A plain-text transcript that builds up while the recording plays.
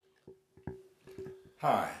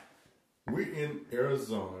Hi, we're in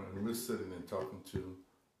Arizona and we're sitting and talking to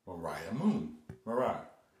Mariah Moon. Mariah,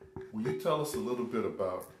 will you tell us a little bit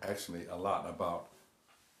about, actually a lot about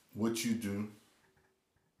what you do?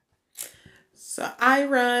 So I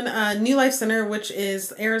run New Life Center, which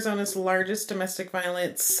is Arizona's largest domestic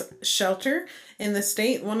violence shelter in the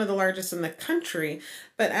state, one of the largest in the country.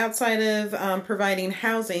 But outside of providing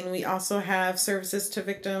housing, we also have services to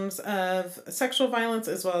victims of sexual violence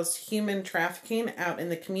as well as human trafficking out in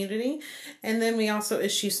the community. And then we also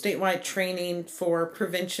issue statewide training for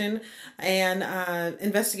prevention and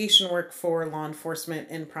investigation work for law enforcement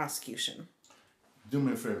and prosecution. Do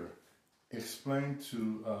me a favor, explain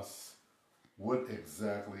to us what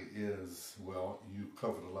exactly is, well, you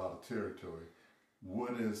covered a lot of territory.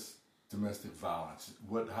 What is domestic violence?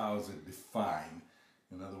 How is it defined?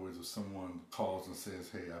 In other words, if someone calls and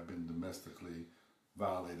says, hey, I've been domestically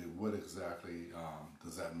violated, what exactly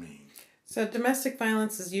does that mean? So domestic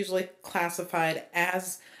violence is usually classified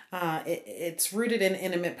as it's rooted in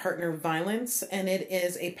intimate partner violence, and it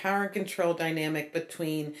is a power and control dynamic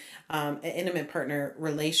between an intimate partner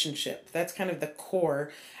relationship. That's kind of the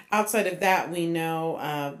core. Outside of that, we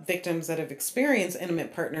know victims that have experienced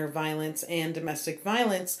intimate partner violence and domestic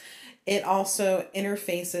violence. It also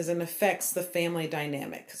interfaces and affects the family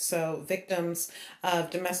dynamic. So victims of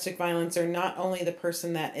domestic violence are not only the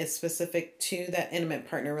person that is specific to that intimate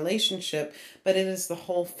partner relationship, but it is the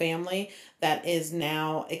whole family that is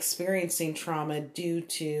now experiencing trauma due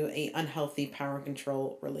to a unhealthy power and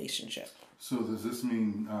control relationship. So does this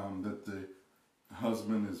mean that the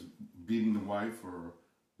husband is beating the wife, or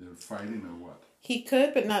they're fighting, or what? He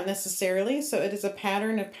could, but not necessarily. So it is a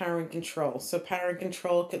pattern of power and control. So power and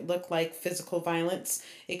control could look like physical violence.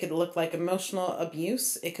 It could look like emotional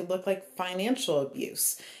abuse. It could look like financial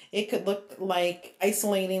abuse. It could look like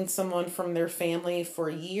isolating someone from their family for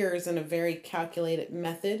years in a very calculated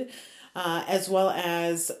method. As well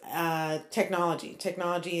as technology.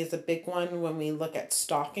 Technology is a big one when we look at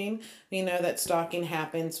stalking. We know that stalking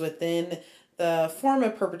happens within the form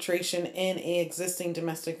of perpetration in a existing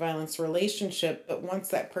domestic violence relationship, but once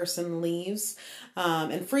that person leaves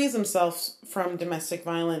and frees themselves from domestic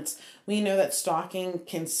violence, we know that stalking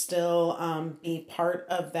can still be part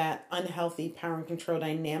of that unhealthy power and control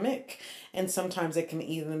dynamic, and sometimes it can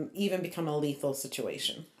even become a lethal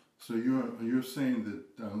situation. So you're saying that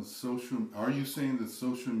are you saying that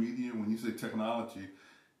social media, when you say technology,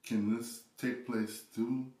 can this take place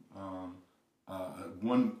through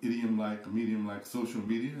one medium like social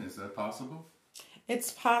media? Is that possible?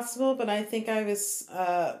 It's possible, but I think I was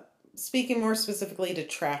speaking more specifically to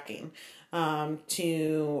tracking.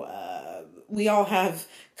 We all have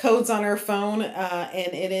codes on our phone,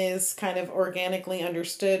 and it is kind of organically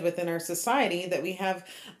understood within our society that we have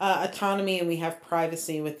autonomy and we have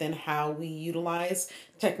privacy within how we utilize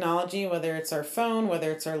technology, whether it's our phone,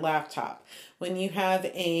 whether it's our laptop. When you have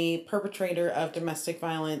a perpetrator of domestic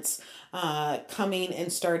violence coming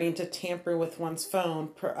and starting to tamper with one's phone,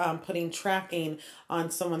 putting tracking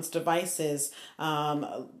on someone's devices,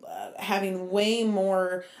 having way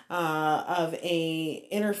more of a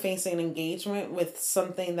interface and engagement with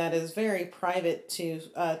something that is very private to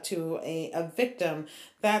a victim,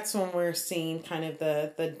 that's when we're seeing kind of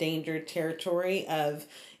the danger territory of,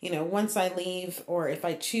 once I leave, or if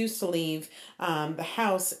I choose to leave the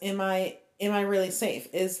house, am I really safe?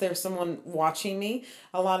 Is there someone watching me?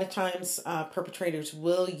 A lot of times perpetrators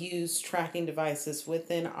will use tracking devices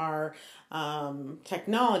within our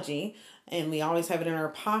technology, and we always have it in our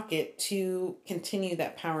pocket to continue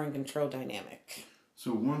that power and control dynamic.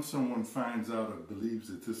 So once someone finds out or believes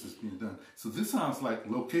that this is being done, so this sounds like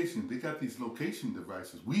location. They got these location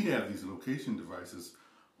devices. We have these location devices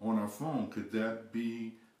on our phone. Could that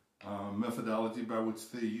be methodology by which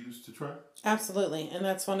they use to track? Absolutely. And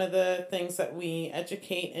that's one of the things that we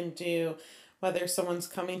educate and do, whether someone's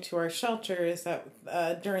coming to our shelter, is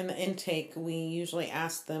that during the intake, we usually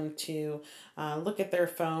ask them to look at their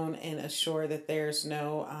phone and assure that there's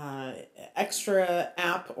no extra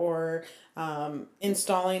app or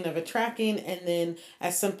installing of a tracking. And then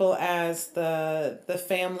as simple as the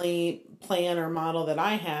family plan or model that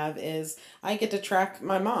I have is I get to track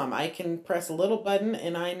my mom. I can press a little button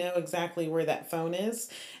and I know exactly where that phone is.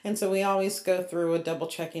 And so we always go through a double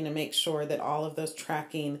checking to make sure that all of those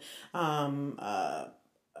tracking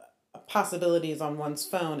possibilities on one's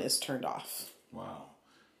phone is turned off. Wow.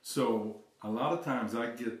 So a lot of times I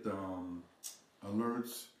get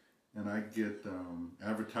alerts and I get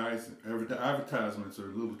advertisements or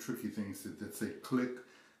little tricky things that say click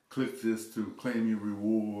this to claim your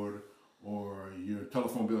reward, or your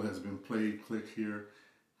telephone bill has been paid, click here.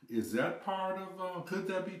 is that part of, could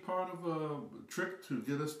that be part of a trick to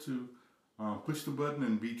get us to push the button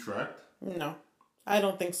and be tracked? No, I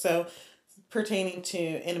don't think so. Pertaining to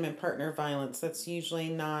intimate partner violence, that's usually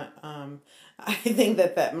not. I think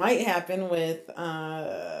that might happen with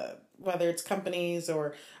whether it's companies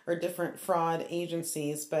or different fraud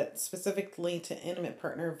agencies, but specifically to intimate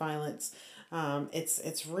partner violence,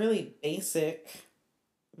 it's really basic,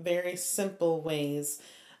 very simple ways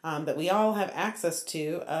that we all have access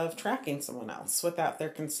to of tracking someone else without their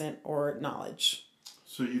consent or knowledge.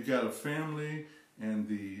 So you got a family and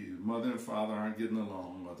the mother and father aren't getting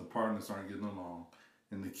along, or the partners aren't getting along,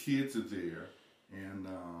 and the kids are there, and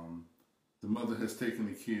the mother has taken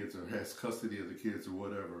the kids or has custody of the kids or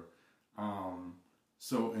whatever.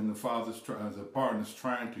 So, and the partner's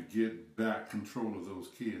trying to get back control of those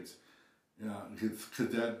kids.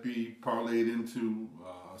 Could that be parlayed into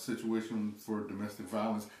a situation for domestic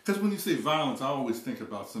violence? Because when you say violence, I always think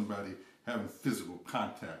about somebody having physical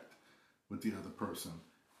contact with the other person.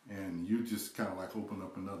 And you just kind of like open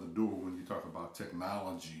up another door when you talk about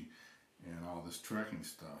technology and all this tracking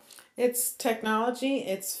stuff. It's technology,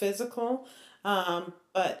 it's physical,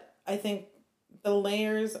 but I think the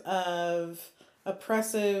layers of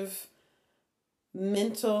oppressive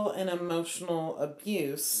mental and emotional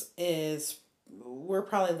abuse we're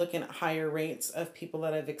probably looking at higher rates of people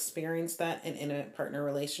that have experienced that in intimate partner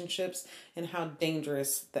relationships and how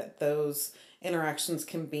dangerous that those interactions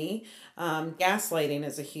can be. Gaslighting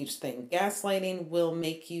is a huge thing. Gaslighting will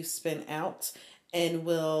make you spin out and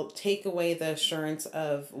will take away the assurance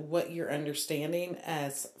of what you're understanding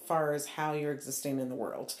as far as how you're existing in the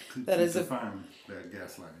world. Could you define that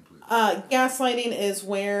gaslighting, please? Gaslighting is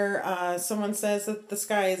where someone says that the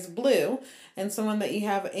sky is blue, and someone that you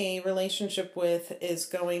have a relationship with is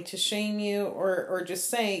going to shame you or just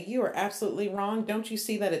say, you are absolutely wrong. Don't you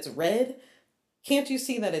see that it's red? Can't you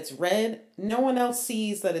see that it's red? No one else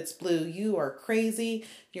sees that it's blue. You are crazy.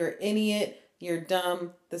 You're an idiot. You're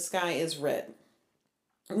dumb. The sky is red.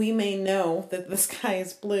 We may know that the sky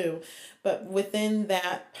is blue, but within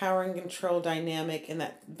that power and control dynamic and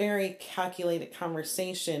that very calculated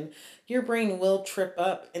conversation, your brain will trip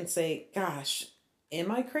up and say, gosh,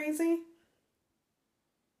 am I crazy?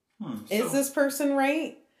 Is this person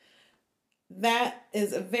right? That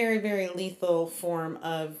is a very, very lethal form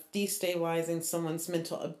of destabilizing someone's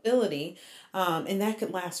mental ability, and that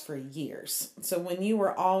could last for years. So when you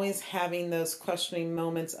are always having those questioning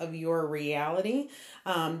moments of your reality,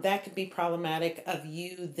 that could be problematic of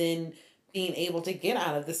you then being able to get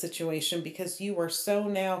out of the situation because you are so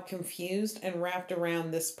now confused and wrapped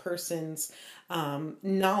around this person's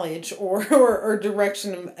knowledge or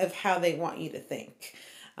direction of how they want you to think.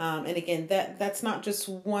 And again, that's not just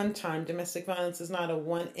one time. Domestic violence is not a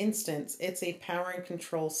one instance. It's a power and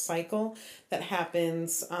control cycle that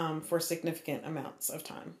happens for significant amounts of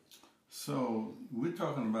time. So we're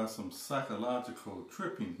talking about some psychological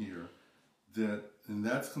tripping here, and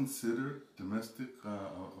that's considered domestic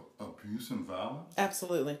abuse and violence?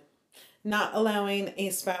 Absolutely. Not allowing a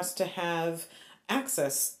spouse to have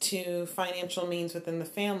access to financial means within the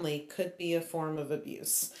family could be a form of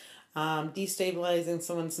abuse. Destabilizing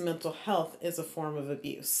someone's mental health is a form of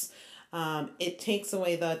abuse. It takes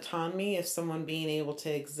away the autonomy of someone being able to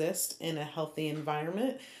exist in a healthy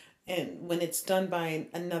environment. And when it's done by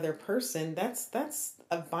another person, that's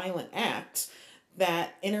a violent act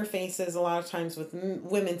that interfaces a lot of times with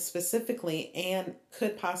women specifically and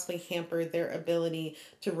could possibly hamper their ability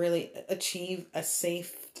to really achieve a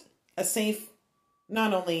safe,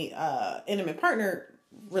 not only intimate partner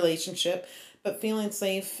relationship, but feeling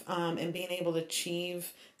safe and being able to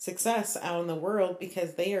achieve success out in the world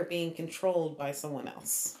because they are being controlled by someone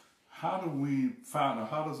else. How do we find out?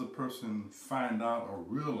 How does a person find out or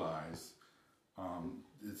realize?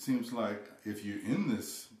 It seems like if you're in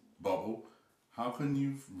this bubble, how can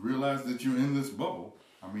you realize that you're in this bubble?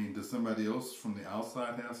 I mean, does somebody else from the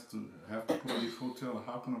outside have to play this hotel? Or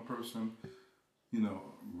how can a person,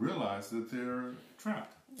 realize that they're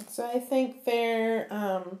trapped? So I think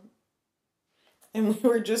and we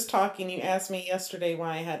were just talking, you asked me yesterday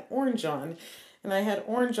why I had orange on. And I had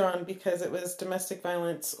orange on because it was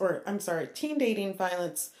Teen Dating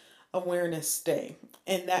Violence Awareness Day.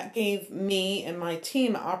 And that gave me and my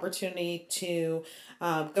team an opportunity to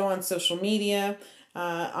go on social media.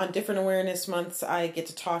 On different awareness months, I get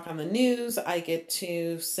to talk on the news. I get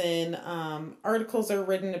to send articles that are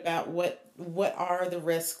written about what are the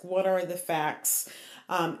risks, what are the facts.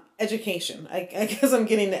 Education. I guess I'm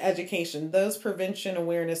getting to education. Those prevention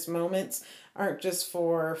awareness moments aren't just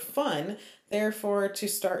for fun. They're to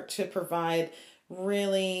start to provide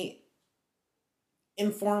really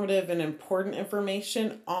informative and important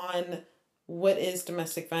information on what is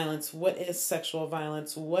domestic violence, what is sexual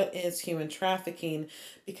violence, what is human trafficking,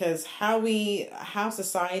 because how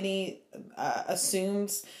society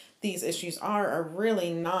assumes these issues are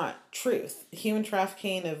really not truth. Human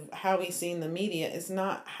trafficking of how we see in the media is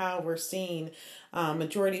not how we're seeing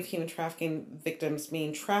majority of human trafficking victims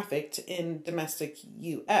being trafficked in domestic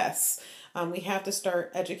U.S. We have to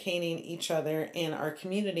start educating each other in our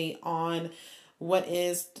community on what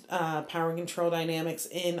is power and control dynamics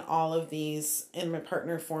in all of these intimate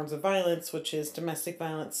partner forms of violence, which is domestic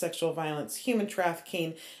violence, sexual violence, human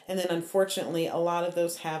trafficking, and then unfortunately a lot of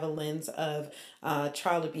those have a lens of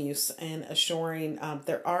child abuse and assuring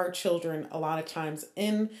there are children a lot of times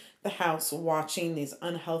in the house watching these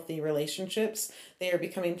unhealthy relationships. They are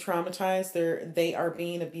becoming traumatized. They are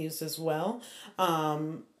being abused as well.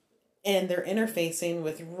 And they're interfacing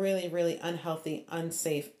with really, really unhealthy,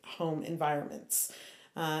 unsafe home environments.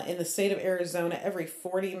 In the state of Arizona, every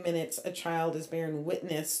 40 minutes, a child is bearing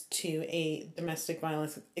witness to a domestic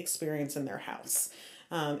violence experience in their house.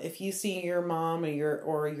 If you see your mom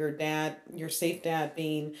or your dad, your safe dad,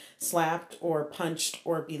 being slapped or punched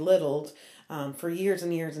or belittled for years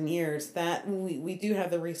and years and years, that we do have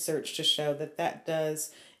the research to show that does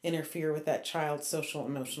interfere with that child's social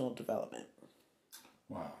emotional development.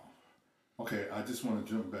 Wow. Okay, I just want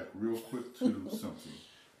to jump back real quick to something.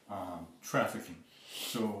 Trafficking.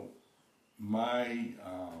 So my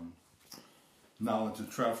knowledge of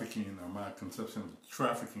trafficking, or my conception of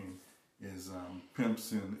trafficking, is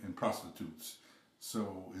pimps and prostitutes.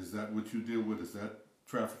 So is that what you deal with? Is that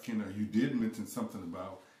trafficking? Or you did mention something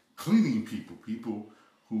about cleaning people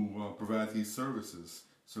who provide these services.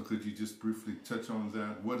 So could you just briefly touch on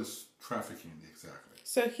that? What is trafficking exactly?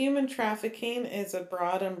 So human trafficking is a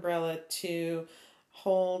broad umbrella to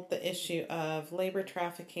hold the issue of labor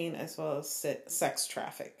trafficking as well as sex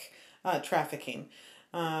trafficking.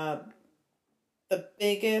 The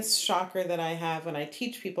biggest shocker that I have when I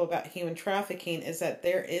teach people about human trafficking is that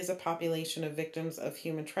there is a population of victims of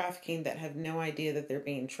human trafficking that have no idea that they're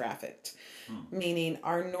being trafficked. Meaning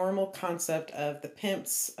our normal concept of the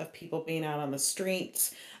pimps, of people being out on the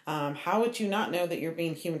streets. How would you not know that you're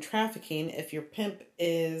being human trafficking if your pimp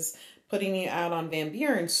is putting you out on Van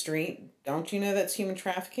Buren Street? Don't you know that's human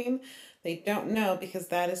trafficking? They don't know because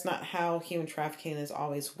that is not how human trafficking is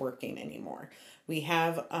always working anymore. We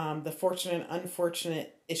have the fortunate and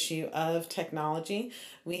unfortunate issue of technology.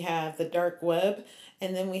 We have the dark web,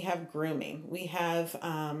 and then we have grooming. We have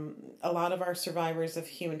a lot of our survivors of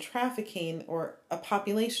human trafficking, or a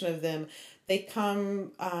population of them, they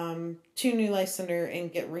come to New Life Center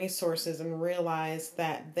and get resources and realize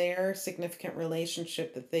that their significant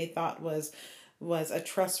relationship that they thought was a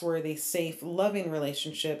trustworthy, safe, loving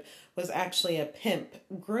relationship was actually a pimp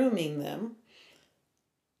grooming them,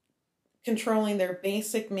 controlling their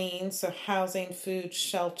basic means, so housing, food,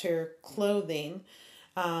 shelter, clothing,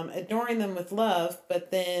 adoring them with love,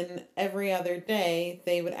 but then every other day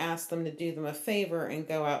they would ask them to do them a favor and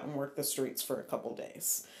go out and work the streets for a couple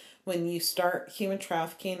days. When you start human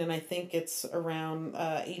trafficking, and I think it's around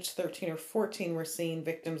age 13 or 14, we're seeing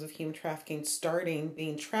victims of human trafficking starting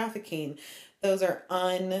being trafficking. Those are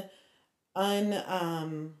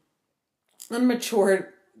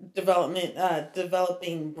unmatured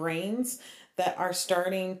developing brains that are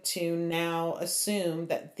starting to now assume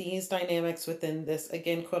that these dynamics within this,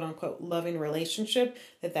 again, quote unquote, loving relationship,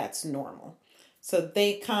 that's normal. So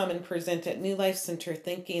they come and present at New Life Center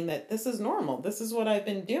thinking that this is normal. This is what I've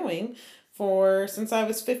been doing since I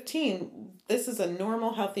was 15. This is a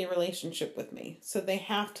normal, healthy relationship with me. So they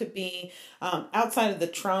have to be outside of the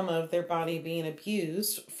trauma of their body being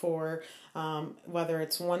abused for whether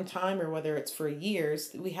it's one time or whether it's for years.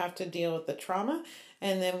 We have to deal with the trauma,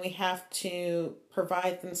 and then we have to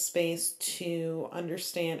provide them space to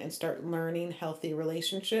understand and start learning healthy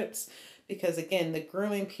relationships. Because again, the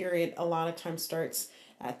grooming period a lot of times starts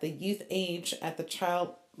at the youth age, at the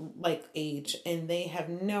childlike age, and they have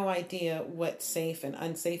no idea what safe and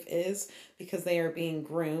unsafe is because they are being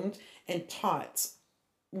groomed and taught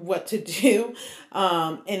what to do.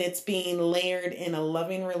 And it's being layered in a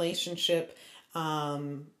loving relationship.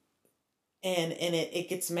 And it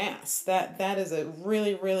gets masked. That is a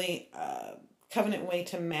really, really covenant way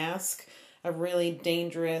to mask a really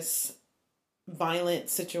dangerous, violent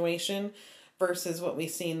situation versus what we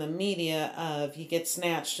see in the media of you get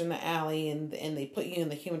snatched in the alley and they put you in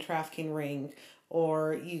the human trafficking ring,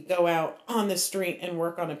 or you go out on the street and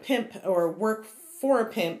work on a pimp or work for a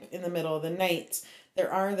pimp in the middle of the night.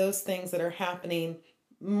 There are those things that are happening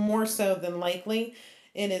more so than likely.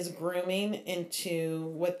 It is grooming into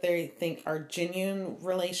what they think are genuine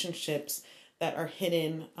relationships that are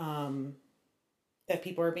hidden, that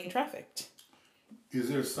people are being trafficked. Is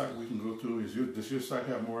there a site we can go to? Does your site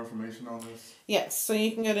have more information on this? Yes, so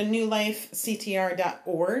you can go to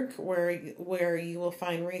newlifectr.org where you will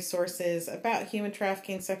find resources about human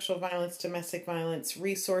trafficking, sexual violence, domestic violence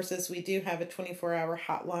resources. We do have a 24-hour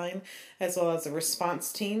hotline as well as a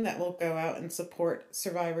response team that will go out and support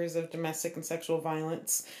survivors of domestic and sexual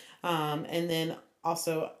violence. And then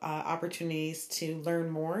also opportunities to learn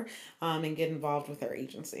more and get involved with our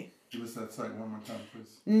agency. Give us that site one more time,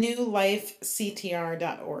 please.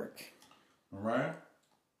 newlifectr.org. Mariah,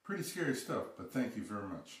 pretty scary stuff, but thank you very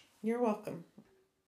much. You're welcome.